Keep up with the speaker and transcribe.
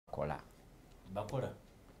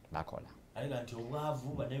bakola alega nti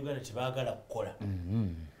obwavu bannayuganda tebagala kukola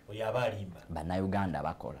oyo aba alimba. Bannayuganda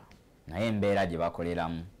bakola naye embeera gye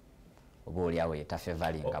bakoleramu oba oliawo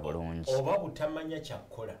etafevalinga bulungi oba butamanya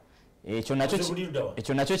kyakukola. Ekyo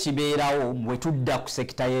nakyo kibeerawo bwe tudda ku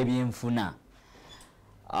sekita y'ebyenfuna.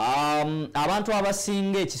 Abantu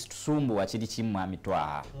abasinga ekisumbuwa kiri kimu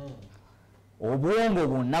amitwaha. Obwongo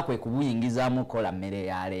bwonna kwe kubuyingizaamu kola mmere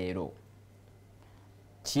ya leero.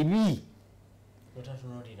 Kibi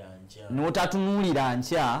n'otatunuulira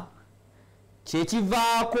nkya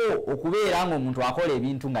kyekivaako okubeera ng'omuntu akola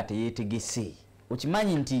ebintu nga teyeetegese.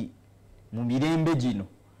 Okimanyi nti mu mirembe gino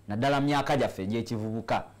naddala myaka gyaffe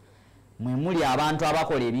egy'ekivubuka mwe muli abantu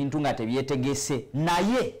abakola ebintu nga tebyetegese,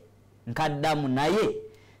 naye nkaddamu naye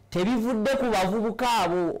tebivudde ku bavubuka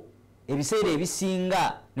abo ebiseera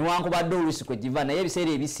ebisinga newankubadde oluusi kwe kiva, naye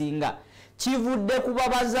ebiseera ebisinga kivudde ku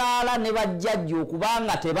babazaala ne bajjajja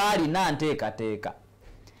okubanga tebaalina nteekateeka.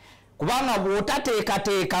 Kubanga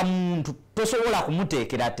bw'otateekateeka muntu tosobola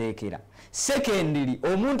kumuteekerateekera. Secondly,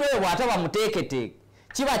 omuntu oyo bw'ataba muteeketeeke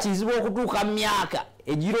kiba kizibu okutuuka myaka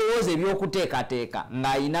egirowooza ebyokuteekateeka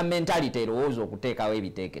ng'ayina mentality erowooza okuteekawo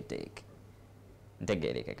ebiteeketeeke.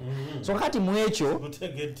 Ntegeerekeka. So kati mu ekyo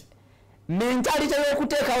mentality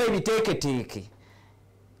y'okuteekawo ebiteeketeeke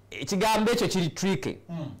ekigambo ekyo kiri tricky.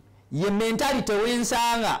 Ye mentality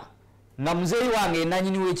wensanga nga muzeeyi wange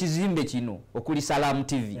nanyini w'ekizimbe kino okuli Salamu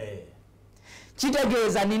TV.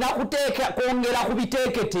 Kitegeeza nina kuteeka kwongera ku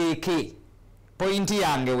biteeketeeke. Pointi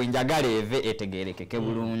yange wenjagala eve etegeerekeke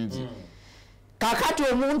bulungi. Kakati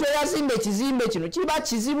omuntu eyazimba ekizimbe kino kiba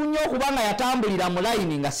kizibu nnyo okubanga yatambulira mu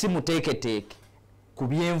layini nga si muteeketeeke ku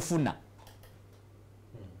byenfuna.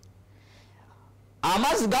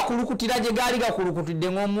 Amazzi gakulukutira gye gaali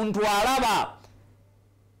gakulukutidde ng'omuntu alaba.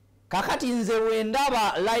 Kakati nze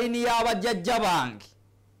bwendaba layini y'abajjajja bange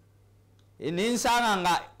nensanga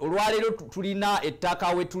nga olwaleero tulina ettaka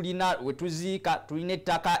we tuziika, tulina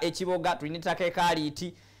ettaka ekiboga, tulina ettaka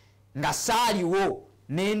ekaliiti nga saaliwo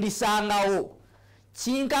nendisangawo.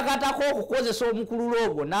 Kinkakatako okukozesa omukululo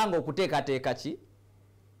ogwo nange okuteekateeka ki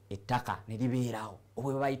ettaka ne libeerawo.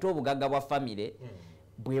 Obwe bayita obugagga bwa famire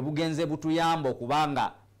bwe bugenze butuyamba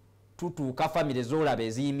okubanga tutuuka famire z'olaba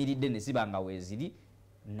eziyimiridde ne ziba nga weeziri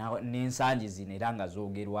n'ensangi zino era nga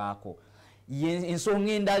zoogerwako.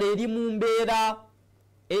 Ensonga endala eri mu mbeera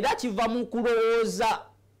era kiva mu kulowooza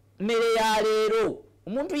mmere ya leero.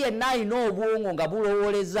 Omuntu yenna alina obwongo nga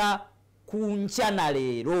bulowooleza ku nkya na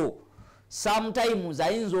leero. Sometimes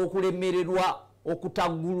ayinza okulemererwa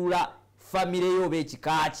okutaggulula famire yo oba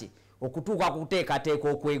ekika kye okutuuka kuteekateeka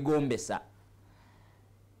okwegombesa.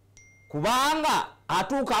 Kubanga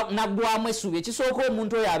atuuka naggwamu essuubi ekisooka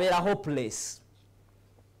omuntu oyo abeera hopeless.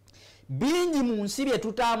 Bingi mu nsi bye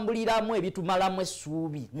tutambuliramu ebitumalamu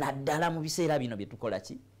essuubi naddala mu biseera bino bye tukola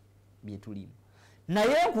ki bye tulimu.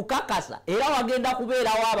 Naye nkukakasa era wagenda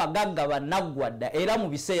kubeerawo abagagga bannaggwadda era mu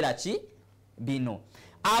biseera ki bino.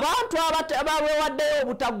 Abantu abawewaddeyo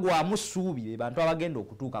obutaggwamu ssuubi be bantu abagenda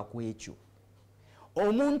okutuuka ku ekyo.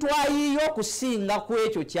 Omuntu ayiyo okusinga ku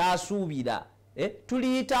ekyo kyasuubira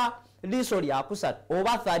tuliyita liiso lyakusatu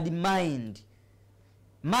oba third mind.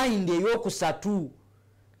 Mind ey'okusatu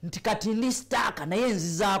nti kati ndi staaka naye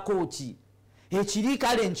nzizaako ki ekiri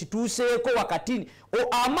kale nkituuseeko wakati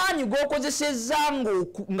amaanyi g'okozesezza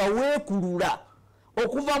nga weekulula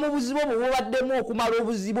okuva mu buzibu obwo bwobaddemu okumala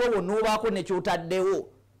obuzibu obwo n'obaako nekyotaddewo.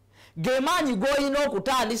 Ge maanyi g'olina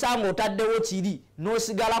okutandisa ng'otaddewo kiri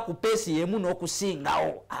n'osigala ku peesi yemu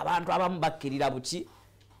n'okusingawo. Abantu abamu bakkirira buki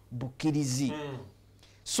bukkirizi.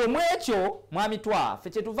 So mu ekyo mwami twaffe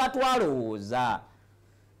kyetuva twalowooza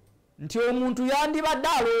nti omuntu yandibadde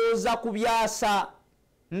alowooza ku byasa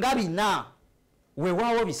nga bina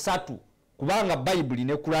weewaawo bisatu kubanga Bayibuli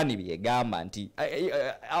ne Kurani byegamba nti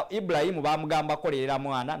Ibulayimu bamugamba kolerera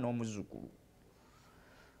mwana n'omuzzukulu.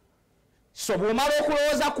 So bw'omala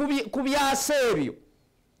okulowooza ku byasa ebyo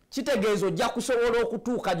kitegeeza ojja kusobola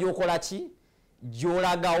okutuuka gy'okola ki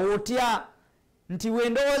gy'olaga otya nti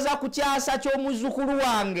wendowooza ku kyasa ky'omuzzukulu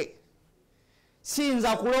wange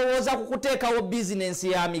sinza kulowooza ku kuteekawo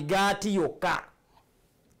bizinensi ya migaati yokka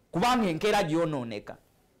kubanga enkeera gyonooneka.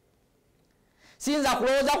 Sinza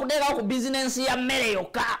kulowooza kuteekawo ku bizinensi ya mmere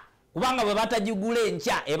yokka kubanga bwe batagigula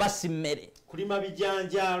enkya eba si mmere. Kulima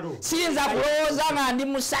bijanjaalo. Sinza kulowooza nga ndi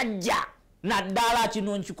musajja naddala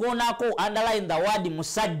kino nkikoonako underline the word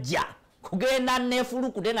musajja kugenda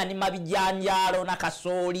neefulukute nga nima bijanjaalo na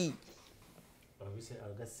kasooli.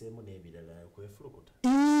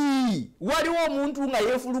 Waliwo omuntu nga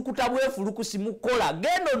yeefulukuta bwefulukusi mukola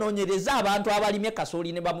genda onoonyereza abantu abalimye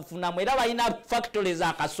kasooli ne bamufunamu era balina factory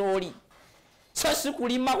za kasooli. so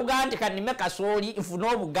sikulima kugamba nti kanime kasooli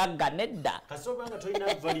nfune obugagga nedda kasoobanga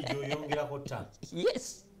tolina validi oyongerako tta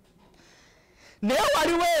yes naye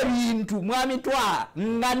waliwo ebintu mwami twa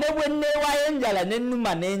nga ne bwe neewayo enjala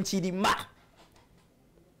n'ennuma n'enkirima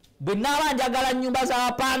bwe naaba njagala nnyumba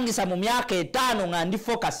z'abapangisa mu myaka 5 nga ndi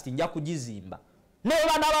focused nja kugizimba naye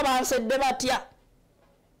banaaba bansedde batya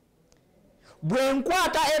bwe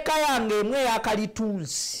nkwata eka yange emwe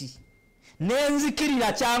eyakalitunsi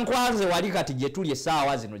nenzikirira kyankwanze wali kati gye tuli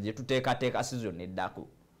essaawa zino gye tuteekateeka sizoni eddako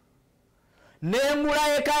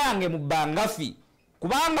nengula eka yange mu bangafi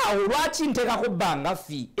kubanga olwaki nteekako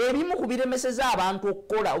bangafi ebimu ku biremeseza abantu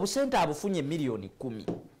okukola obusente abufunye miliyoni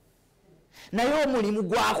 10 naye omulimu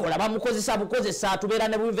gwakola bamukozesa tubeera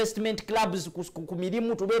ne investment clubs ku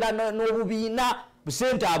mirimu tubeera n'obubiina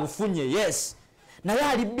busente abufunye yes naye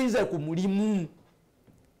ali bize ku mulimu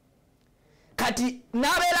kati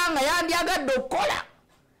nabeera nga yandyagadde okukola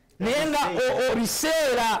naye nga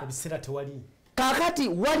ebiseera tewali kakati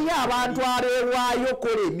wali abantu abeewaayo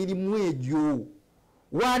kola emirimu egyo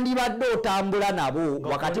wandibadde otambula nabo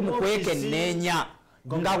wakati mu kwekenneenya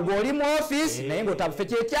nga gw'oli mu office naye ng'otabufe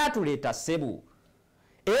kyekyatuleeta ssebo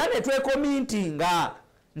era ne twekomintinga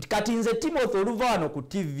nti kati nze Timothy oluva wano ku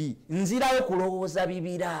TV nzirayo kulowooza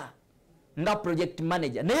bibira nga project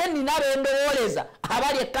manager naye nina bendowooleza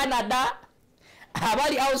abali e Canada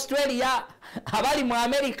abali Australia abali mu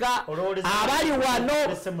America abali wano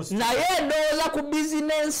naye ndowooza ku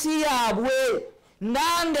bizinensi yaabwe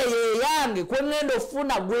nange yeyange kwe ngenda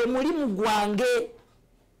ofuna gwe mulimu gwange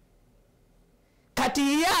kati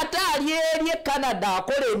ye ate ali eri e Canada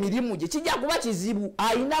akola emirimu gye kijja kuba kizibu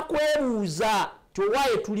ayina kwebuuza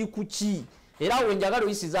tyowaye tuli kuki era we njagala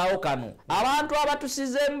oyisizaawo kano abantu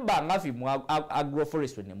abatusizeemu bangafi mu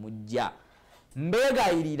agroforestry ne mujja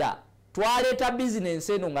mbeegayirira twaleeta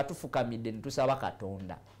bizinensi eno nga tufukamidde ne tusaba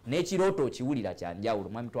Katonda n'ekirooto okiwulira kyanjawulo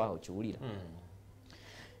mwami twaho okiwulira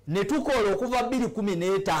ne tukola okuva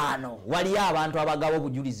 2015 waliyo abantu abagaba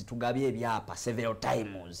obujulizi tugabye ebyapa several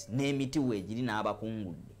times n'emiti weegiri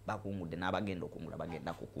bakungudde n'abagenda okungula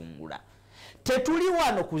bagenda kukungula tetuli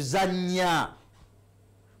wano kuzannya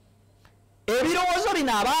ebirowoozo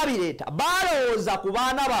bino abaabireeta balowooza ku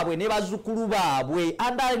baana baabwe ne bazzukulu baabwe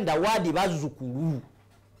andalenda waadi bazzukulu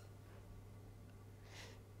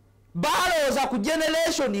balowooza ku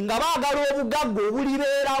generation nga baagala obugagga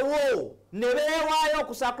obulibeerawo ne beewaayo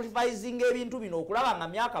okusacrificing ebintu bino okulaba nga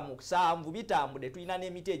myaka 7 bitambudde tulina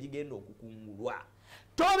n'emiti egigenda okukungulwa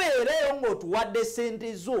tobeereyo ng'otuwadde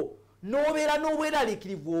ssente zo n'obeera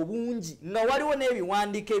n'obweraliikirivu obungi nga waliwo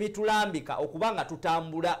n'ebiwandiiko ebitulambika okuba nga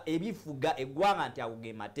tutambula ebifuga eggwanga nti ago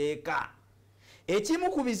ge mateeka ekimu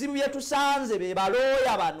ku bizibu bye tusanze be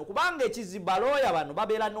balooya bano kubanga ekizibu balooya bano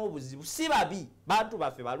babeera n'obuzibu si babi bantu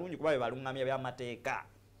baffe balungi kuba be baluŋŋamya by'amateeka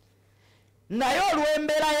naye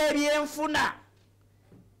olw'embeera y'ebyenfuna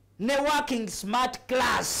ne working smart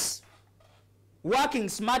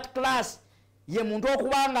class ye muntu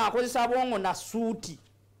okuba nga akozesa bwongo na suuti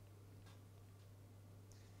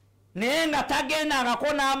naye nga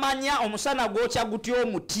tagendangako n'amanya omusana gwokya gutya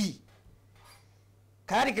omuti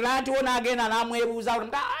kati kiranti wo n'agenda n'amwebuuza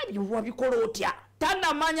wabikola otya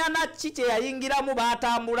tanamanya nakki kye yayingiramu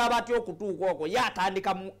baatambula batya okutuuka okwo ye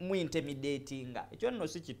atandika mu intimidatinga ekyo nno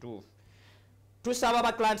si kituufu tusaba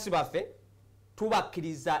baklansi baffe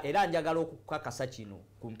tubakkiriza era njagala okukakasa kino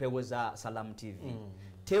ku mpewo za Salamu TV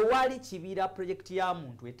tewali kibira projekiti ya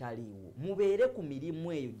muntu etaliiwo mubeere ku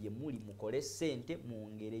mirimu eyo gye muli mukole ssente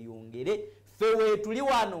yongere ffe weetuli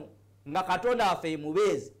wano nga Katonda waffe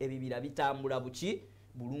mubeezi ebibira bitambula buki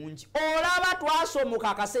bulungi olaba twasomoka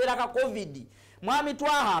akaseera ka covid mwami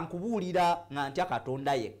twaha nkubuulira nga ntya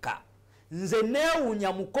Katonda yekka nze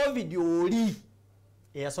neewuunya mu covid oli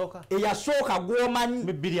eyasooka gwomanyi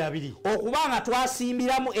 2 okubanga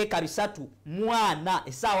twasimbiramu eka 3 mwana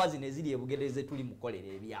essaawa zino eziri ebugereze tuli mukolera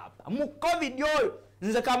ebyapa mu covid oyo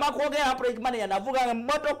nze kama kwogera project manager navuga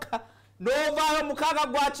mmotoka n'ovaayo mukaaga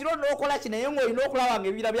gwa kiro n'okola ki naye ng'olina okulaba nga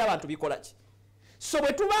ebibira by'abantu bikola ki so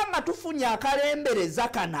bwe tubanga tufunye akalembereza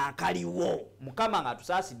kano akaliwo mukama nga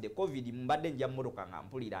tusaasidde covid mbadde nja mmotoka nga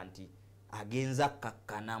mpulira nti agenza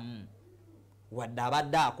kakkanamu wadde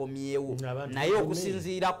abadde akomyewo naye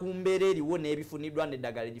okusinziira ku mbeera eriwo n'ebifuniddwa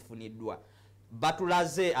n'eddagala erifuniddwa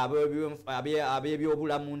batulaze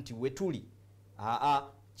ab'ebyobulamu nti we tuli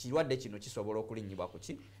kirwadde kino kisobola okulinnyibwa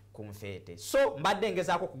ku nfeete so mbadde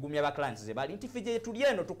ngezaako kugumya baklansi ze bali nti ffe gye tuli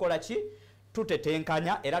eno tukola ki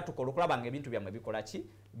tutetenkanya era tukola okulaba nga ebintu byammwe bikola ki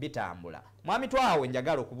bitambula mwami twawe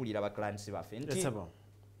njagala okubulira baklansi baffe nti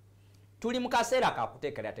tuli mu kaseera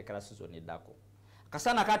kakuteekerateekera sizoni eddako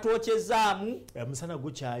kasana katwokyezaamu musana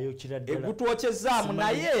gukyayo kiraddala gutwokyezaamu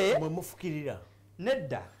naye mwe mufukirira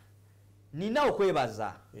nedda nina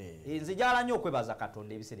okwebaza nze njagala nnyo okwebaza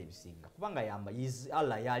Katonda ebiseera ebisinga kubanga yamba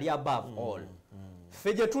Allah yali above all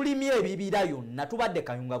ffe gye tulimye ebibira yonna tubadde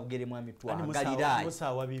kayunga bugere mwami twa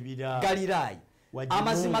galiraayi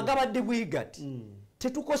amazima gabadde bwigati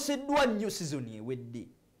tetukoseddwa nnyo sizoni ewedde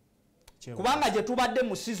kubanga gye tubadde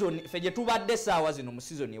mu sizoni ffe gye tubadde saawa zino mu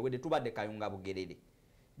sizoni ewedde tubadde kayunga bugerere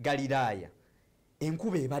galiraaya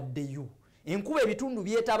enkuba ebaddeyo enkuba ebitundu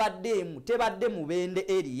byetabaddeemu tebadde mu bende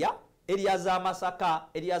eriya za Masaka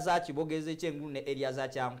eriya za Kibogeze kyengulu ne eriya za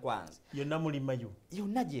Kyankwanzi yonna mulimayo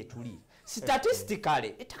yonna gye tuli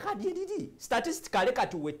statistically ettaka lyeriri statistically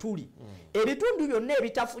kati we tuli ebitundu byonna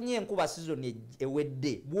ebitafunye enkuba season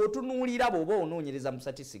ewedde bw'otunuulira bw'oba onoonyereza mu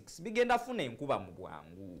statistics bigenda funa enkuba mu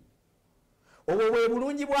bwangu obwo bwe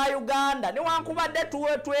bulungi bwa Uganda newankubadde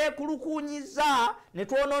twekulukunyiza ne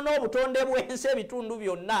twonoona obutonde bw'ensi ebitundu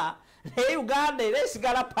byonna naye Uganda era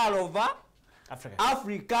esigala part of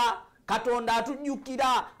Africa Katonda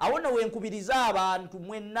atujjukira awo ne wenkubiriza abantu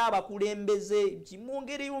mwenna abakulembeze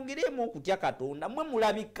kimwongereyongeremu okutya Katonda mwe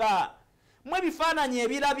mulabika mwe bifaananyi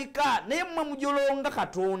ebirabika naye mwe mujolonga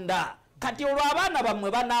Katonda kati olwo abaana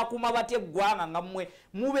bammwe banaakuma batya eggwanga nga mmwe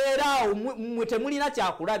mubeeraawo mmwe temulina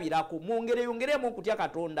kyakulabirako mwongereyongeremu okutya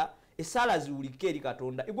Katonda essaala ziwulike eri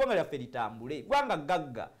Katonda eggwanga lyaffe litambule eggwanga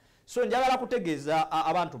gagga so njagala kutegeeza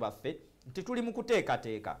abantu baffe nti tuli mu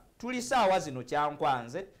kuteekateeka tuli saawa zino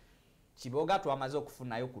Kyankwanze Kiboga twamaze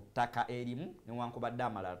okufunayo ku ttaka erimu newankubadde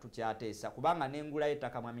amalala tukyateesa kubanga n'engula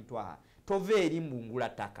y'ettaka mwami Twaha tova eri mbungula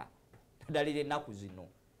ttaka ddalira ennaku zino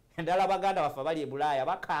endala baganda baffe bali e Bulaaya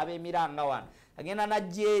bakaaba emiranga wano agenda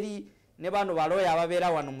najja eri ne bano balooya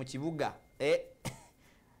ababeera wano mu kibuga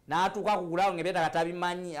n'atuuka kugulawo ng'eby'ettaka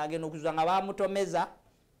tabimanyi agenda okuzuza nga bamutomeza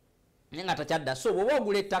naye nga takyadda so bw'oba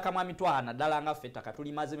ogula ettaka mwami Twaha naddala nga ffe ettaka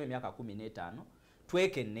tulimazemu emyaka 15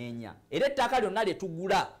 twekenneenya era ettaka lyonna lye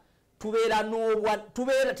tugula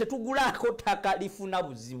tetugulako ttaka lifuna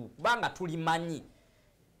buzibu kubanga tulimanyi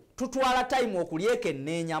tutwala time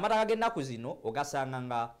okulyekenneenya amataka g'ennaku zino ogasanga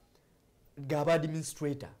nga gaba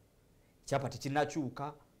administrator kyapa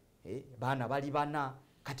tekinakyuka baana bali bana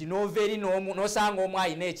kati noveeri nosanga omu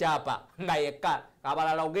alina ekyapa nga yekka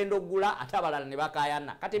abalala ogenda oggula ate abalala ne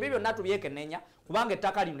bakayana kati ebyo byonna tubyekenneenya kubanga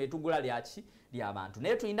ettaka lino lyetugula lyaki ly'abantu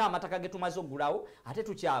naye tulina amataka ge tumaze oggulawo ate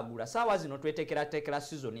tukyagula saawa zino twetekeratekera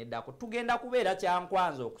season eddako tugenda kubeera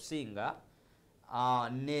Kyankwanze okusinga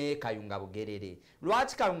ne Kayunga Bugerere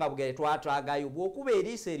lwaki Kayunga Bugerere twatwagayo bw'okuba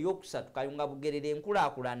eriisa eryokusatu Kayunga Bugerere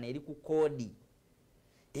enkulaakulana eri ku koodi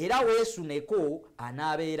era weesuneko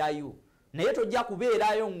anaabeerayo naye tojja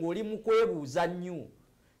kubeerayo ng'oli mu kwebuuza nnyo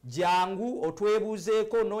jangu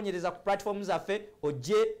otwebuuzeeko noonyereza ku platform zaffe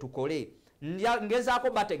ojje tukole ngezaako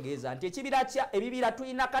bategeeza nti ebibira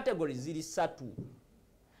tulina category ziri 3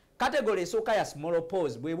 category esooka ya small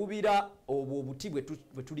pause bwe bubira obwo obuti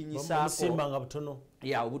bwe tulinyisaako nga butono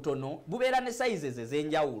ya obutono bubeera ne sizes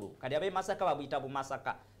ez'enjawulo kati ab'e Masaka babuyita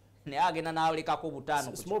bumasaka naye agenda n'alekako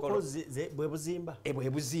 5 small pause bwe buzimba bwe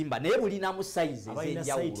buzimba naye bulinamu sizes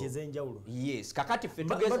ez'enjawulo yes kakati ffe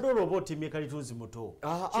tugeza badolo boti myekalitunzi muto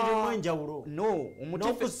kirimu enjawulo no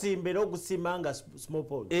n'okusimbera ogusimba nga small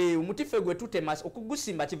pause omuti ffe gwe tutema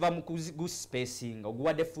okugusimba kiva mu kuspacing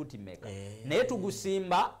oguwadde foot maker naye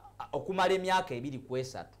tugusimba okumala emyaka 2 ku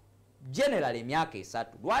 3 general emyaka 3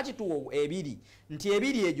 lwaki tuwo 2 nti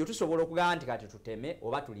 2 egyo tusobola okugamba nti kati tuteme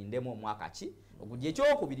oba tulindemu omwaka ki okujja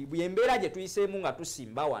ekyokubiri bwembeera gye tuyiseemu nga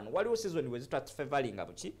tusimba wano waliwo season bwe zitafavalinga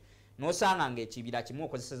buki n'osanga ng'ekibira kimu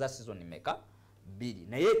okozeseza season meka 2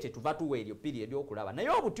 naye tetuva tuwa eryo period okulaba naye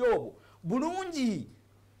obuti obwo bulungi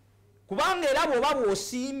kubanga era bw'oba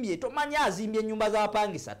bw'osimbye tomanyi azimbye ennyumba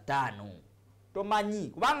z'abapangisa 5 tomanyi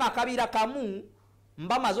kubanga akabira kamu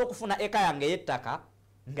mba maze okufuna eka yange y'ettaka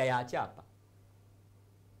nga yakyapa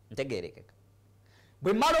ntegeerekeka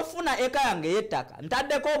bwe mmala ofuna eka yange y'ettaka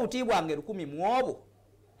ntaddeko obuti bwange 1,000 mu obwo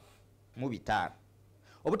mu 5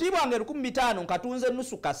 obuti bwange 15,000 nkatunze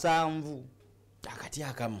nusu 7 akati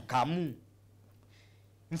akamu kamu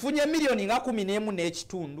nfunye milioni nga 11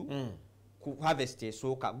 n'ekitundu ku harvest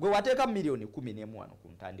esooka gwe wateeka milioni 11 wano ku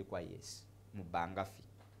ntandikwa yes mu bangafi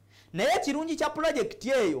naye ekirungi kya project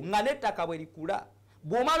eyo nga n'ettaka bwe likula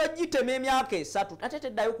bw'omala ogitema emyaka 3 ate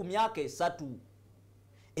teddayo ku myaka 3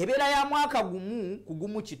 ebeera ya mwaka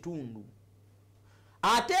gumu kitundu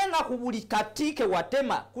ate nga ku buli kati ke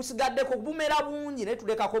watema kusigaddeko bumera bungi naye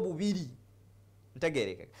tulekako 2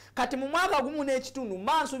 ntegeerekeka kati mu mwaka gumu n'ekitundu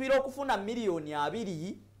mansuubira okufuna milioni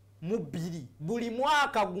 2 buli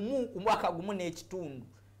mwaka gumu ku mwaka gumu n'ekitundu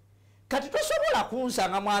kati tosobola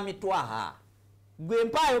kunsanga mwami Twaha gwe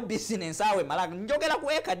mpaayo business awe malanga njogera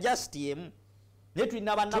ku eka just emu ne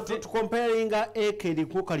tulina bannaffe comparinga eka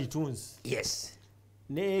eriko kalitunzi yes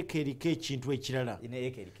ne eka eriko ekintu ekirala ne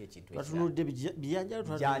eka eriko ekintu batunudde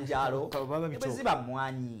bijanjalo bweziba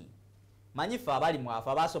mwanyi manyifa abali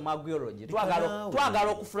mwafa basoma biology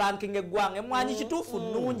twagala okufranking eggwanga emwanyi kituufu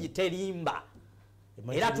nnungi terimba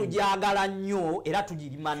era tujagala nnyo era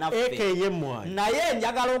tugirima naffe naye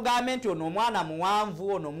njagala ogambe nti ono omwana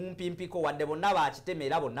muwanvu ono mumpimpiko wadde bonna bakitema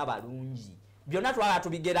era bonna balungi byonna twagala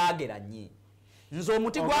tubigeraageranye nze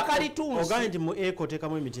omuti gwa kalitunsi ogambye nti mu eka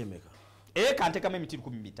oteekamu emiti emeka eka nteekamu emiti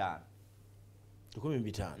 15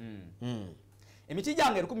 emiti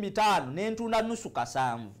gyange 15 nentunda nusu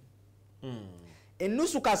kasanvu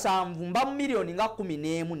ennusu kasanvu mba mu miliyoni nga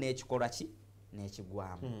 11 n'ekikolwa ki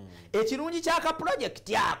n'ekigwamu ekirungi kyaka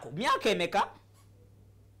pulojekiti ako myaka emeka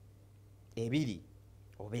 2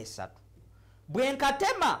 oba 3 bwe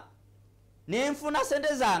nkatema nenfuna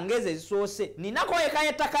sente zange ezisoose ninako eka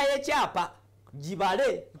y'ettaka y'ekyapa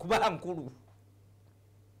gibale kuba nkulu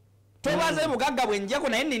tobaze bugagga bwe njeko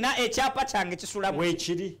naye nina ekyapa kyange kisula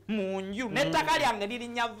mu nju n'ettaka lyange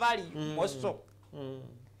lirinya vali moso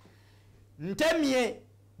ntemye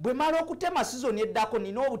bwe mala okutema sizoni eddako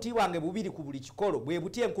nina obuti bwange 2 ku buli kikolo bwe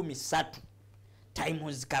buti 3,000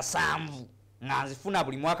 times kasanvu nga nzifuna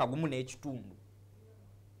buli mwaka gumu n'ekitundu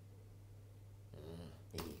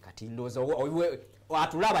kati ndowooza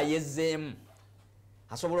atulaba yezzeemu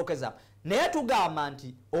asobola okeza naye tugamba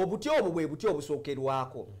nti obuti obwo bwe buti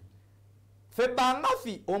obusookerwako ffe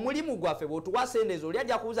bangafi omulimu gwaffe bw'otuwa sente ezo oli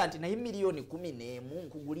ajja kubuuza nti naye miliyoni 11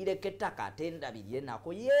 nkugulireko ettaka ate ndabirye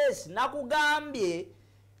nako yes nakugambye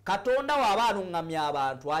katonda waaba aluŋŋamya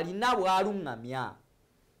abantu alina bw'aluŋŋamya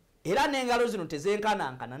era n'engalo zino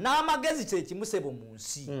tezenkanankana n'amagezi kyekimusebo mu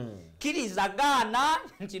nsi kirizagaana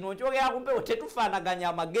kino nkyogera ku mpewo tetufaanaganya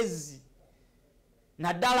amagezi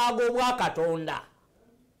naddala ag'obwakatonda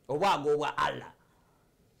oba ag'obwa Allah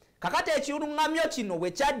kakati ekiruŋŋamyo kino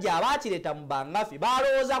bwe kyajja abaakireeta mu bangafi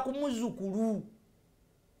balowooza ku muzzukulu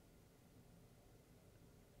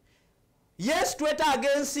yesu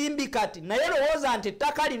twetaaga ensimbi kati naye lowooza nti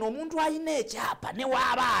ettaka lino omuntu alina ekyapa ne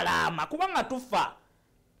waaba alaama kubanga tufa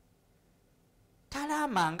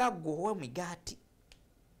talaama nga ggowe migaati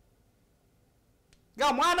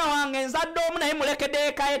nga mwana wange nzadde omu naye mulekedde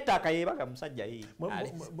eka y'ettaka yebaga musajja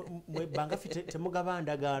mwe bangafi temugaba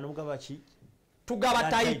ndagaano mugaba ki tugaba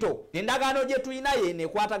taito endagaano gye tulina yene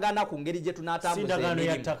ekwatagana ku ngeri gye tunaatambuza endagaano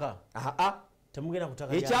ya ttaka temugenda ku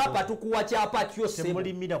ttaka ekyapa tukuwa kyapa kyo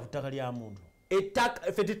temulimira ku ttaka lya muntu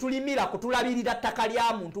ffe tetulimira kutulabirira ttaka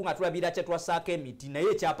lya muntu nga tulabirira kye twassaako emiti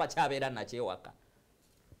naye ekyapa kyabeera nakyewaka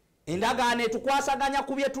endagaano etukwasaganya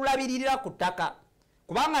ku bye tulabiririra ku ttaka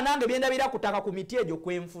kubanga nange byendabira ku ttaka ku miti egyo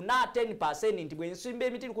kwenfuna 10% nti bwe nsimba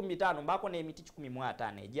emiti 15 mbaako n'emiti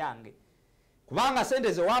 15 egyange kubanga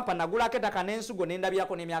sente ze wampa nagulako ettaka n'ensigo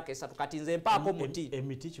nendabirako n'emyaka 3 kati nze mpaako muti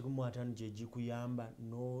emiti 15 gye gikuyamba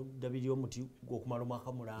n'odabirira omuti gw'okumala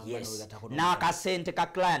omwaka mulamba n'akasente ka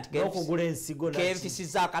client n'okugula ensigo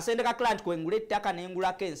kenfisiza akasente ka client kwengula ettaka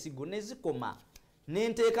nengulako ensigo nezikoma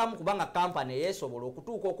nenteekamu kubanga kampani yeesobola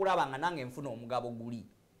okutuuka okulaba nga nange nfuna omugabo guli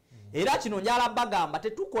era kino njala bagamba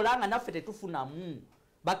tetukola nga naffe tetufunamu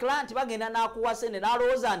baklanti bagenda nakuwa sente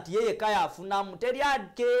nalowooza nti yeye kaya afunamu teri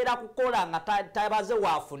akeera kukola nga tabaze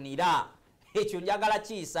waafunira ekyo njagala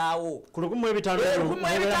kiyisaawo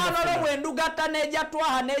 15 bwendugatta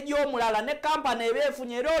nejatwaha nejyomulala ne kampani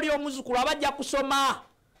ebeefunye era oli omuzukulu abajja kusoma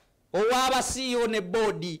owaabasiiyo ne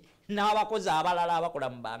boodi n'abakozi abalala abakola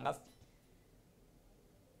mu bangafi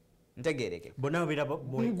ntegereke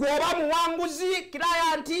gwoba muwanguzi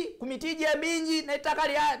kiraya nti ku miti gye mingi n'ettaka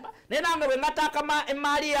lya naye nange bwe ngataaka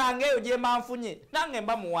emaali yange eyo gye manfunye nange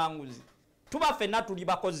mba muwanguzi tuba ffenna tuli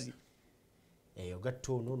bakozi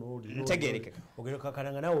ntegereke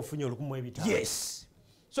ogerekakananga nawe ofunye 15 yes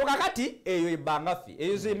so kakati eyo ebbangafi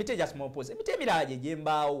eyo zemiti egya small pose emiti emirala gye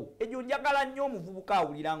gyembaawo egyo njagala nnyo omuvubuka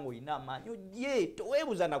awulira ng'olina amaanyi ogye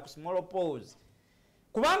toweebuza na ku small pose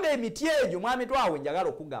kubanga emiti egyo mwami twawe njagala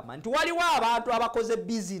okugamba nti waliwo abantu abakoze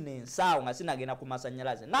bizinensi awo nga sinagenda ku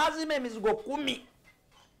masanyalaze n'azima emizigo 10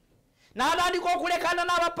 n'atandika okulekana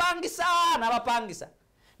n'abapangisa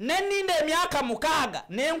nenninda emyaka 6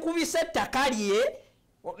 nenkubisa ettaka lye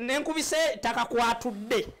nenkubisa ettaka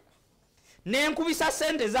kwatudde nenkubisa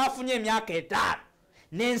sente zafunye emyaka 5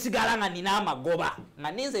 nensigala nga nina amagoba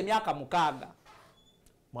nga ninze emyaka 6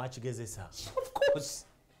 mwakigezesa of course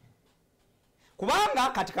kubanga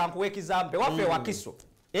kati kankuwa ekizampe waffe wakiso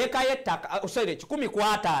eka y'ettaka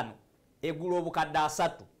 1,500 egula obukadde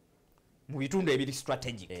 3 mu bitundu ebiri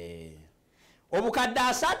strategic obukadde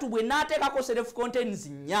 3 bwe naateekako self contains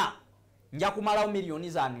 4 nja kumalawo miliyoni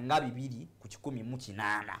zange nga 2 ku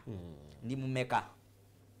 108 ndi mumeka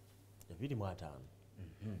 2.5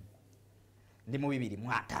 ndi mu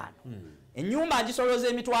 2.5 ennyumba ngisoloza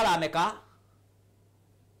emitwalo ameka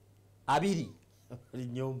 2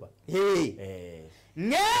 nyumba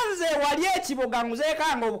ngenze wali ekiboga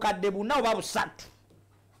nguzeekanga obukadde 4 oba 3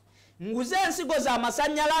 nguze ensigo za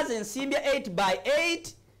masanyalaze nsimbye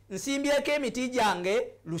 8x8 nsimbyeko emiti gyange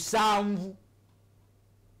 7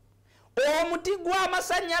 omuti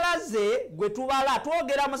gw'amasanyalaze gwe tubala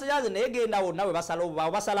twogera amasanyalaze naye gendawo nawe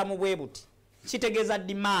basala mu bwe buti kitegeeza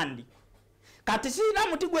demand kati sina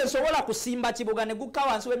muti gwe nsobola kusimba kibuga ne gukka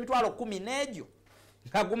wansi w'emitwalo 10 n'egyo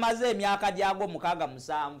nga gumaze emyaka gyago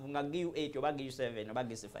 67 nga giyu 8 oba giyu 7 oba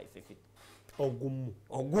giyu 550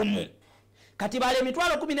 ogumu kati bale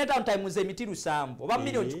emitwalo 15 times emiti 7 oba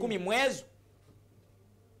miliyoni 10 mwezo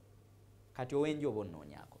kati owenji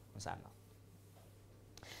obonnonyako nsanga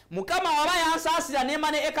mukama waba yansaasira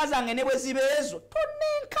nemane eka zange ne bwe zibeezo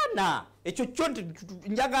tonnenkana ekyo kyo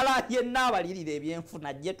njagala yenna abalirira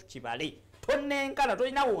ebyenfuna gye tukibale tonnenkana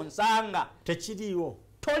tolina wonsanga tekiriwo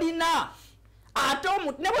tolina ate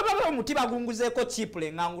ne bwe baba omuti bagunguzeeko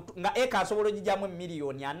chipule nga eka asobola ogijjamu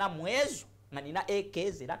miliyoni 4 mwezo nga nina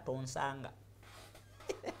ekezi era tonsanga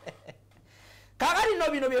kakati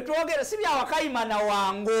no bino byetwogera si byawakayimana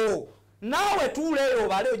wango nawe tuleyo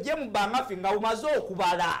obale ojje mu bangafi nga umaze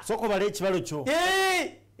okubala soko bale ekibalo kyo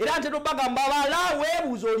era ntero bagamba bala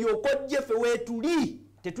weebuuza olyoka ojje ffe weetuli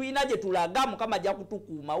tetulina gye tulaga mukama ajja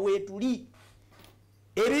kutukuuma weetuli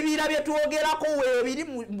ebibira bye twogerako weebiri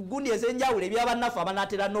mu gundi ez'enjawulo ebyabannaffe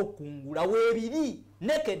abanaatera n'okukungula weebiri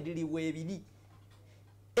nekedli weebiri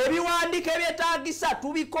ebiwandiiko ebyetaagisa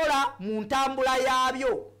tubikola mu ntambula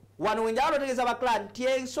yaabyo wano wenjalo tegeza baklan nti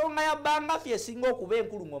ensonga ya bangafi esinga okuba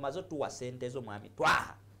enkulu ng'omaze tuwa sente zo mwami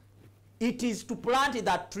twaha it is to plant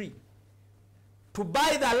that tree to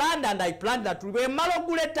buy the land and I plant that tree bwemala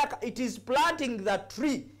ogula ettaka it is planting the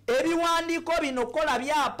tree ebiwandiiko bino kola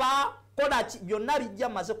byapa kola byonna bijja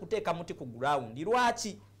maze kuteeka muti ku ground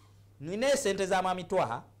lwaki nina esente za mwami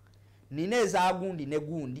twaha nina eza gundi ne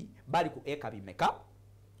gundi bali ku eka bimeka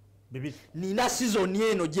nina season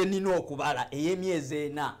eno gye nina okubala ey'emyezi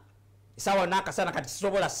 4 sawa nakasana kati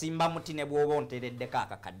sisobola simba muti ne bwoba ontereddeko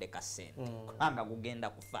akakadde ka ssente kubanga gugenda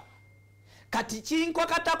kufa kati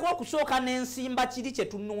kinkwakatako okusooka n'ensimba kiri kye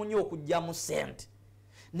tunoonya okujja mu ssente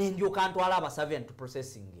nenjoka ntwala aba-servant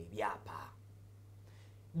processing ebyapa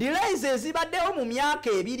delays ezibaddewo mu myaka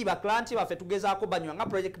 2 baklanti baffe tugezaako banywa nga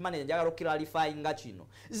project manager njagala okiralify nga kino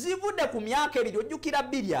zivudde ku myaka 2 ojjukira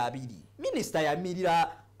 2 minisita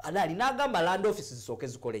yamirira alali n'agamba land office zisooke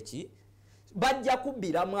zikole ki bajja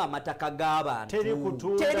kubbiramu amataka g'abantu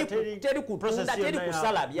teri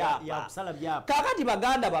kusala byapa kakati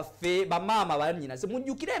baganda baffe bamaama banyinase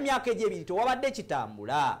mujjukire emyaka egy'ebiri tewabadde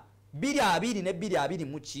kitambula 2 ne 2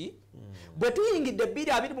 muki bwe tuyingidde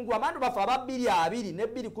 2 mu gwamandu baffe aba 2 ne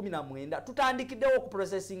 2019 tutandikiddewo ku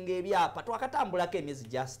processing ebyapa twakatambulako emyezi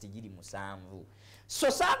just giri 7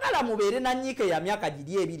 so saagala mubeere na nnyike ya myaka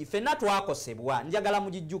giri 2 ffenna twakosebwa njagala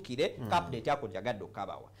mugijjukire update yako njagadde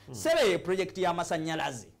okabawa sebe project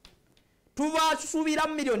y'amasanyalaze tubasuubira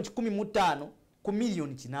mu miliyoni 15 ku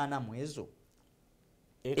miliyoni 8 mwezo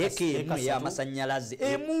emu y'amasanyalaze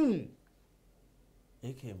emu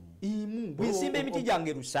bwesimba emiti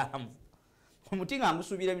gyange 7 omuti nga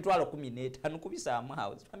ngusuubira emitwalo 15 kubisaamu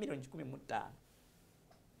awo ziba miliyoni 15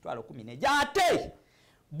 mitwalo 14 ate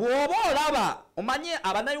bw'oba olaba omanye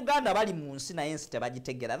abannayuganda bali mu nsi naye ensi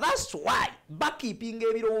tebagitegera that's why bakeepinga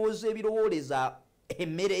ebirowooleza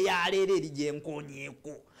emmere ya leero eri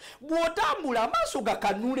gyenkonyeeko bw'otambula amaaso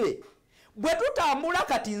gakanule bwe tutambula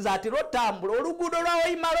kati nze atera otambula oluguudo lwa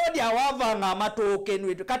Oimarodi awaavanga amatooke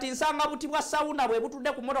nwetu kati nsanga buti bwa sawuna bwe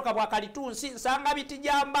butudde ku motoka bwa kalitunsi nsanga biti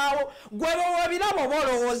gyambaawo gwe bw'obiraba oba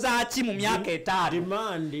olowooza ki mu myaka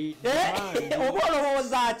 5 oba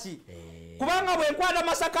olowooza ki kubanga bwe nkwata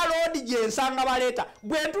Masaka Road gye nsanga baleeta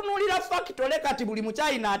bwe ntunulira factory kati buli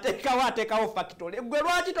mukyayina ateekawo factory gwe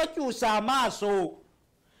lwaki tokyusa amaaso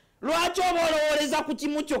lwaki oba olowooleza ku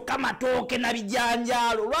kimu kyokka matooke na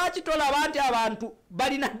bijanjaalo lwaki tolaba nti abantu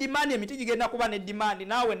balina dimandi emiti gigenda kuba ne dimandi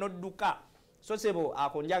naawe nodduka so sebo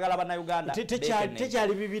ako njagala bannayuganda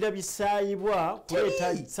tekyali bibira bisaayibwa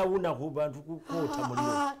kuleeta sawuna ku bantu kukoota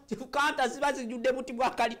muliro kanta ziba zijjudde buti bwa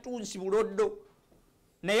kalitunsi buloddo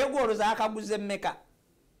naye gwoloza akaguze mmeka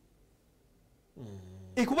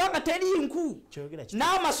ikubanga teri nku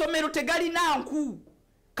n'amasomero tegalina nku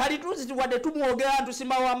kalitunsi tiwadde tumwogera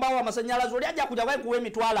ntusimba wambawo amasanyalaze oli ajja kujja kuwa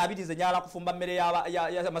emitwalo 2 ze nyala kufumba mmere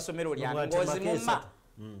y'amasomero lyange ngozi mumma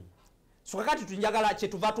so kakati tunjagala kye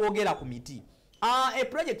tuva twogera ku miti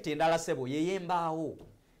project endala sebo yeyembaawo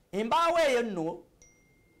embaawo eyo nno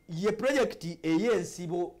ye project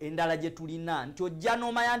eyensibo endala gye tulina nti ojja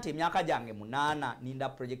n'omanya nti emyaka gyange 8 ninda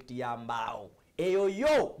project ya mbaawo eyo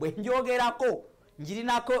yo bwe njogerako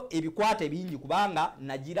njirinako ebikwate bingi kubanga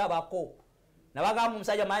nagirabako nabagamba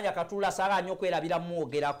omusajja manja katula sala nnyo kwerabira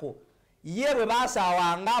muogerako ye bwe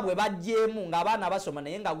baasawanga bwe bajjeemu ng'abaana basoma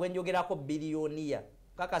naye nga gwenjogerako biliyoniya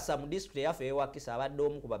kakasa mu district yaffe ewakisa abadde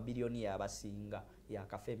omu ku babiliyoniya abasinga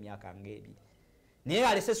yakafa emyaka ng'ebiri naye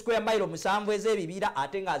alese square mile 7 ez'ebibira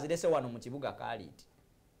ate ng'azirese wano mu kibuga Kaliiti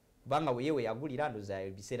kubanga weyewe yagulira ndoza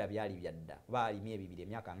ebiseera byali byadda kuba alimi ebibiri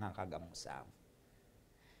emyaka nga 67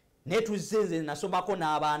 ne tuzenze nasomako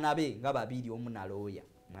n'abaana be nga babiri omu na looya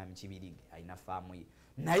mwami Kibirige alina faamu ye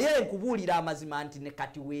naye nkubuulira amazima nti ne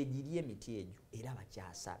kati weegiri emiti egyo era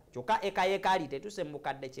bakyasa kyokka eka ye Kaliiti etuse mu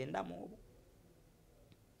bukadde 9 mu obwo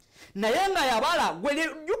naye nga yabala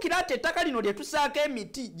gwejjukira ati ettaka lino lye tusaako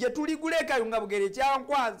emiti gye tuligula ekayunga bugere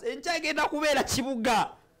kyankwanza enkyagenda kubeera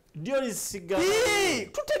kibuga dio lisiga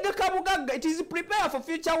tutegeka bugagga. It is prepare for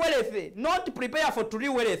future wealth, not prepare for true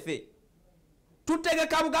wealth.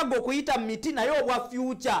 Tutegeka bugagga okuyita miti naye obwa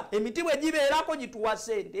future emiti bwe gibeerako gituwa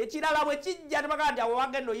sente ekirala bwe kijja tebaga nti awo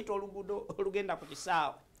wagenda oyita oluguudo olugenda ku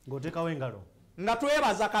kisaawa ng'oteekawo engalo nga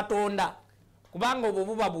twebaza Katonda kubanga obwo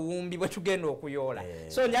buba buwumbi bwe tugenda okuyoola.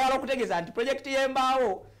 So njagala okutegeeza nti project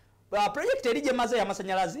y'embaawo project eri gye maze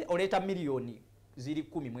y'amasanyalaze oleeta miliyoni ziri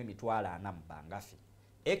 10.40 mu bangafi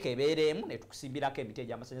ekebeeremu ne tukusimbirako emiti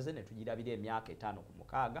egy'amasanyalaze ne tugirabira emyaka 5 ku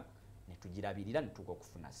 6 ne tugirabirira ne tuka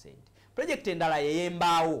okufuna sente. Project endala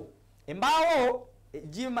y'embaawo embaawo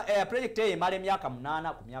project eyo emala emyaka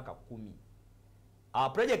 8 ku myaka 10.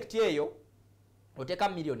 Project eyo oteka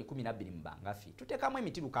miliyoni 12 mu bangafi tutekamu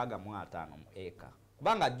emiti 65 mu eka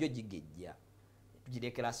kubanga jjo gigejja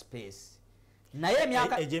tugirekera space naye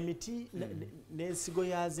emyaka emiti n'ensigo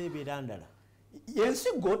yazo ebeera ndala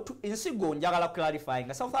ensigo njagala clarifying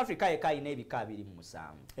nga South Africa eka ina ebika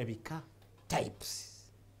 27 ebika types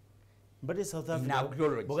but South Africa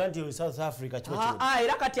boganti South Africa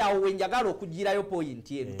era kati awo wenjagala okugirayo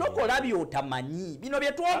point eno tokola byotamanyi bino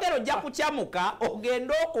bye twogera ojja kukyamuka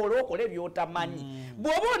ogenda okole byotamanyi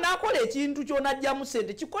bw'oba onaakola ekintu ky'onajja mu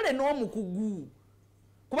sente kikole n'omukugu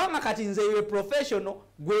kubanga kati nze ye professional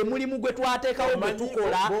gwe mulimu gwe twateekawo gwe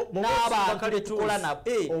tukola n'abantu be tukola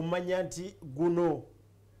nabo omanya nti guno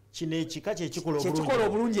kino ekika kyekikola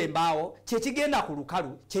obulungi embaawo kyekigenda ku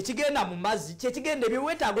lukalu kyekigenda mu mazzi kyekigenda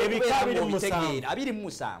ebyewetaaga okubeera mu bitegeera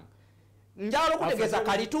 27 njalo okutegeeza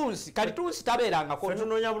kalitunsi tabeerangako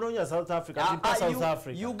tunoonya South Africa South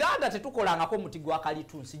Africa Uganda tetukolangako muti gwa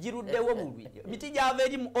kalitunsi giruddewo mu lwi miti gyava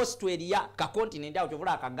eri mu Australia ka continent awo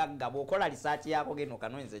kyovula akagagga bw'okola research yako geno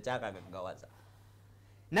kanoonyeza ekyakagaggawaza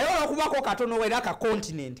naye okubako katono wera ka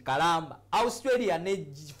continent kalamba Australia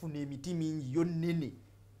negifuna emiti mingi yo nnene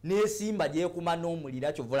nesimba gyekuma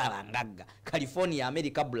n'omulira kyovulaba ngagga California,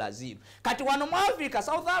 America, Brazil. Kati wano mu Africa,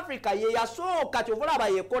 South Africa ye yasooka kyovulaba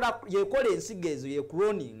yekola ensigo ezo ye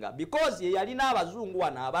cloninga because ye yalina abazungu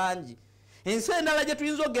wano abangi. Ensi endala gye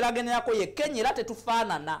tuyinza okugeragerako ye Kenya era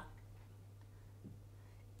tetufaanana.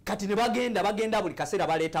 Kati ne bagenda buli kaseera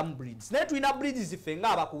baleetamu breeds. Naye tulina breeds ziffe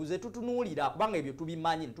ng'abakuze tutunuulira kubanga ebyo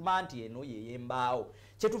tubimanyi ntuma nti eno ye yembaawo.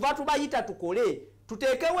 Kyetuva tubayita tukole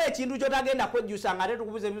tutekewo ekintu kyotagenda kwejjusa nga ate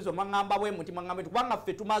tukubuza ebibuzo mwangamba bwe muti mwangamba kubanga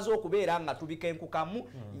ffe tumaze okubeera nga tubikenkukamu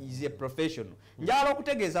is a professional. Njagala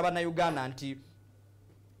okutegeeza bannayuganda nti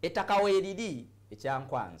ettaka weeriri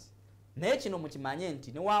ekyankwanzi naye kino mukimanye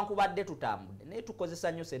nti newankubadde tutambudde naye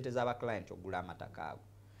tukozesa nnyo sente z'abaclient ogula amataka ago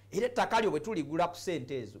era ettaka lyo bwe tuligula ku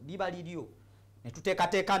sente ezo liba liryo ne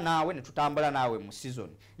tuteekateeka naawe ne tutambula naawe mu season.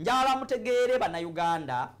 Njagala mutegeere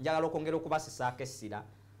bannayuganda njagala okwongera okubasisaako essira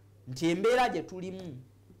nti embeera gye tulimu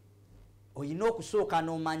oyina okusooka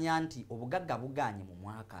n'omanya nti obugagga buganye mu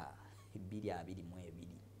mwaka 2022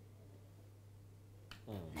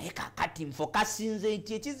 naye kakati nfokasinze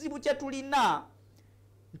nti ekizibu kye tulina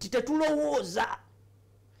nti tetulowooza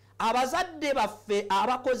abazadde baffe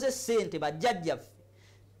abakoze sente bajjajjaffe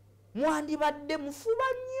mwandibadde mufuba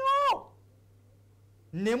nnyo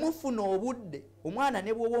ne mufuna obudde omwana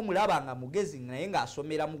ne bw'oba omulaba nga mugezi naye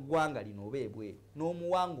ng'asomera mu ggwanga lino oba ebweru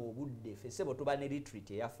n'omuwanga obudde ffe ssebo tuba ne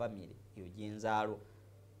retreat eya family eyo gy'enzaalo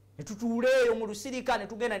ne tutuuleeyo mu lusirika ne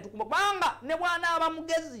tugenda ne tukuma kubanga ne bw'anaaba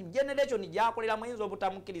mugezi generation gy'akolera muyinza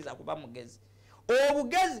obutamukkiriza kuba mugezi.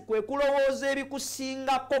 Obugezi kwe kulowooza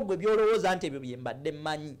ebikusingako gwe byolowooza nti ebyo bye mbadde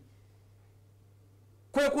mmanyi.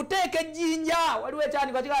 Kwe kuteeka ejjinja waliwo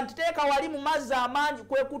ekyandika kiga nti teeka wali mu mazzi amangi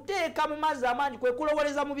kwe kuteeka mu mazzi amangi kwe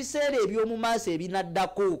kulowooleza mu biseera eby'omu maaso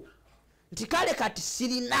ebinaddako nti kale kati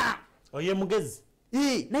sirina oye mugezi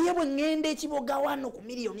naye bwe ŋŋenda ekiboga wano ku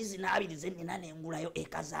miliyoni zinaabiri zenina nengulayo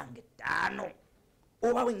eka zange 5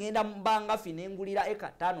 oba bwe ŋŋenda mu Bangafi nengulira eka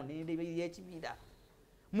 5 n'ebiri ekibira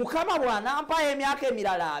mukama bw'anampayo emyaka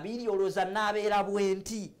emirala 2 olowooza naabeera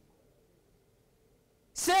bwenti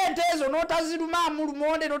sente ezo n'otazirumaamu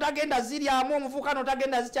lumonde n'otagenda ziryamu omufuuka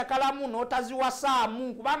n'otagenda zikyakalamu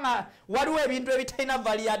n'otaziwasaamu kubanga waliwo ebintu ebitalina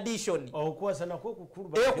vali addition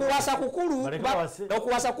okuwasa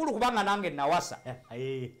kukulu kubanga nange nawasa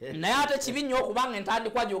naye ate kibi nnyo okubanga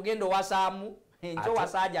entandikwa gy'ogenda owasaamu enkyo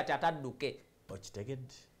wasaaja ati atadduke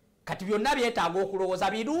kati byonna byetaaga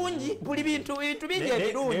okulowooza birungi buli bintu bingi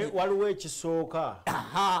ebirungi waliwo ekisooka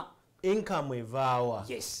income evaawa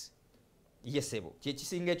yesebo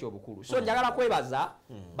kyekisinga ekyobukulu so njagala kwebaza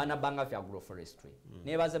bana Bangafi agroforestry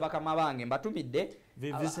nebaze bakama bange mbatumidde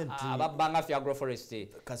aba Bangafi agroforestry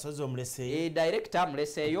Kasozi omulese director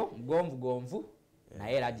muleseyo gonvu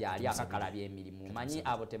naye era gyali akakalabya emirimu manyi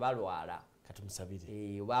abo tebalwala katumusabire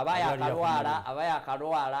abaya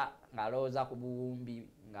akalwala ngalooza ku buwumbi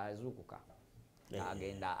ngazuukuka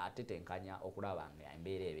agenda atetenkanya okulaba nga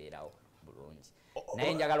embeera ebeerawo bulungi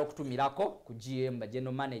naye njagala okutumirako ku GM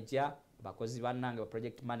general manager bakozi bannange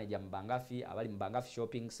project manager mu Bangafi abali mu Bangafi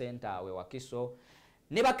shopping center we Wakiso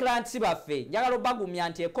ne ba clients baffe njagala bagumya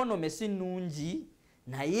nti economy si nnungi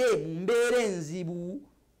naye mu mbeera enzibu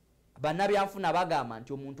bannabyanfuna bagamba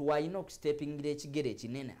nti omuntu wayina okustepingira ekigere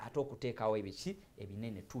kinene ate okuteekawo ebiki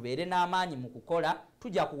ebinene tubeere n'amaanyi mu kukola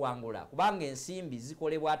tujja kuwangula kubanga ensimbi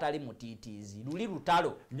zikolebwa atali mutiitiizi luli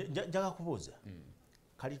lutalo njaga kubuuza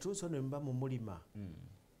kali tuuso ne mba mu mulima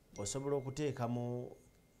osobola okuteekamu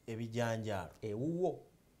ebijanjaalo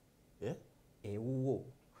ewuwo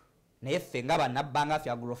naye ffe nga bannaBangafi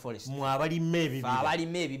agroforestry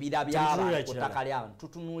abalima ebibira by'abantu ku ttaka ly'abantu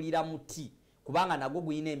tutunuulira muti kubanga nagwo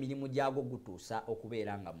guyina emirimu gyagwo gutuusa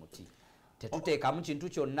okubeera nga muti tetuteekamu kintu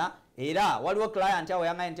kyonna era waliwo client awo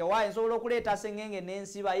yangaye nti waaye nsobola okuleeta sengenge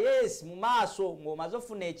n'ensiba yes mu maaso ng'omaze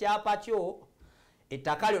ofuna ekyapa kyo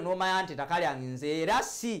ettaka lyo n'omanya nti ettaka lyange nze era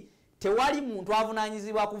si tewali muntu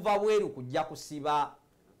avunaanyizibwa kuva bweru kujja kusiba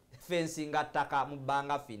fensi nga ttaka mu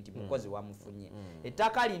Bangafi nti mukozi wamufunye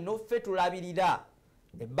ettaka lino ffe tulabirira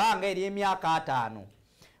ebbanga ery'emyaka 5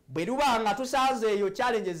 bwe luba nga tusanze eyo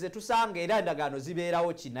challenges zetusanga era endagaano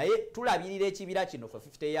zibeerawo ki naye tulabirira ekibira kino for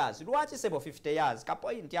 50 years lwaki sebo 50 years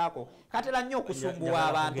kapointi ako katera nnyo okusumbuwa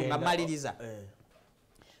abantu nga maliriza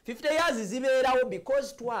 50 years zibeerawo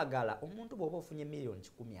because twagala omuntu bw'oba ofunye miliyoni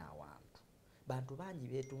 10 awantu bantu bangi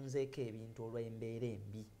beetunzeeko ebintu olw'embeera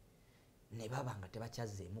embi ne baba nga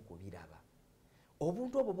tebakyazeemu kubiraba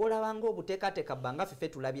obuntu obwo bw'olabanga obuteekateeka Bangafi ffe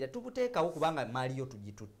tulabira tubuteekawo kubanga maaliyo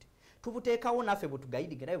tugitutte tubuteekawo naffe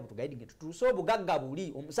bwetugayidinge naye bwetugayidinge tutuuse obugagga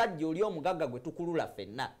buli omusajja oli omugagga gwe tukulula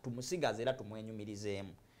ffenna tumusigaze era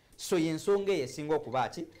tumwenyumirizeemu so yensonga eyo esinga okuba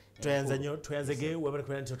ki tweyanzege webale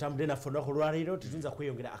kubera nti otambudde naffe olunaku lwaleero tetuyinza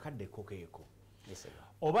kweyongera akaddeko keeko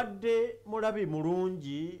obadde mulabi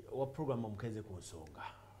mulungi wa puroguramu Omukeeze ku nsonga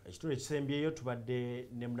ekitundu ekisembyeyo tubadde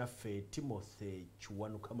ne munaffe Timothy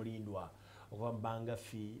Kiwanuka Mulindwa okuva mu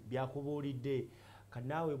Bangafi byakubuulidde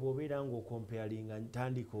kanaawe bw'obeera ng'okompeyalinga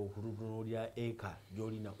ntandika okutunuulira eka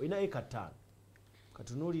gy'olina olina eka 5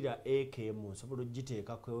 katunuulira eka emu nsobola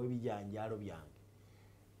ogiteekako ebijanjaalo byange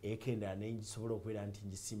eka endala naye ngisobola okubeera nti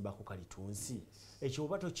ngisimbako kalitunsi ekyo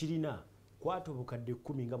oba tokirina kwata obukadde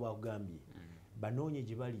 10 nga bwakugambye banoonye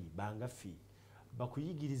gye bali Bangafi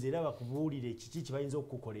bakuyigiriza era bakubuulire kiki kye bayinza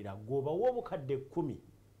okukukolera gwobawa obukadde 10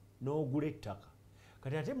 n'ogula ettaka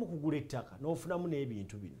kati ate mu kugula ettaka n'ofunamu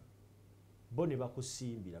n'ebintu bino bo ne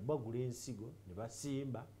bakusimbira bagula ensigo ne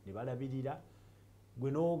basimba ne balabirira gwe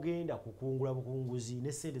n'ogenda kukungula bukunguzi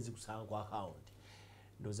ne sente zikusanga ku akawunti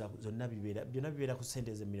ndoza byonna bibeera ku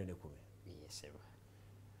sente ez'emiliyoni 10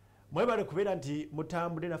 mwebale kubeera nti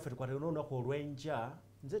mutambudde naffe tukwate n'olunaku olw'enkya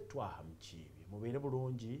nze Twaha Mukiibi mubeere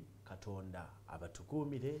bulungi Katonda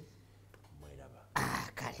abatukuumire mweraba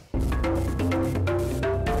kale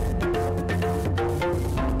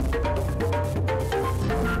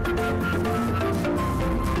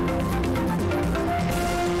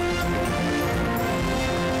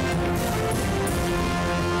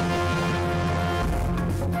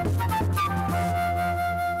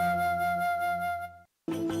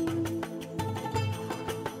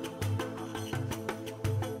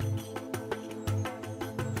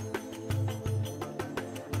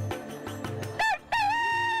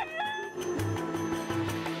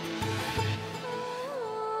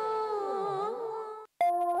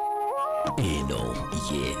Eno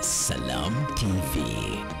ye Salam TV.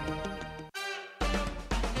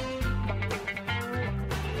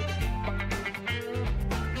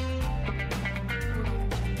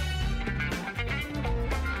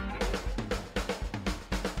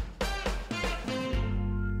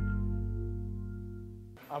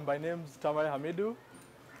 My name is Tamari Hamidu,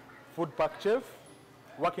 food pack chef,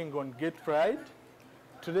 working on Get Fried.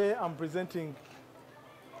 Today I'm presenting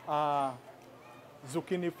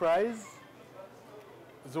zucchini fries.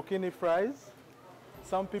 Zucchini fries.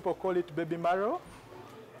 Some people call it baby marrow.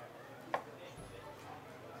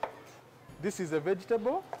 This is a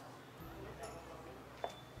vegetable.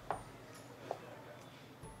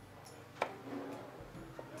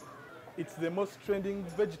 It's the most trending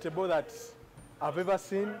vegetable that I've ever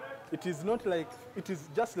seen. It is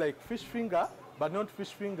just like fish finger, but not fish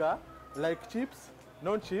finger, like chips,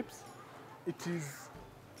 non chips. It is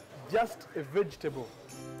just a vegetable.